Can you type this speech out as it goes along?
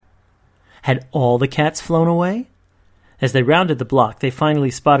Had all the cats flown away? As they rounded the block, they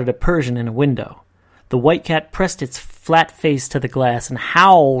finally spotted a Persian in a window. The white cat pressed its flat face to the glass and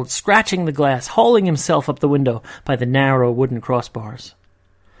howled, scratching the glass, hauling himself up the window by the narrow wooden crossbars.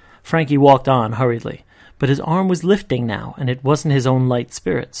 Frankie walked on hurriedly, but his arm was lifting now, and it wasn't his own light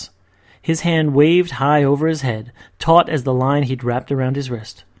spirits. His hand waved high over his head, taut as the line he'd wrapped around his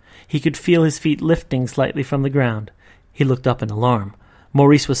wrist. He could feel his feet lifting slightly from the ground. He looked up in alarm.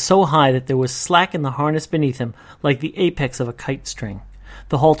 Maurice was so high that there was slack in the harness beneath him, like the apex of a kite string.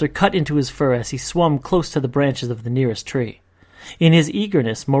 The halter cut into his fur as he swung close to the branches of the nearest tree. In his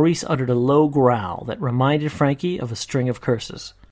eagerness, Maurice uttered a low growl that reminded Frankie of a string of curses.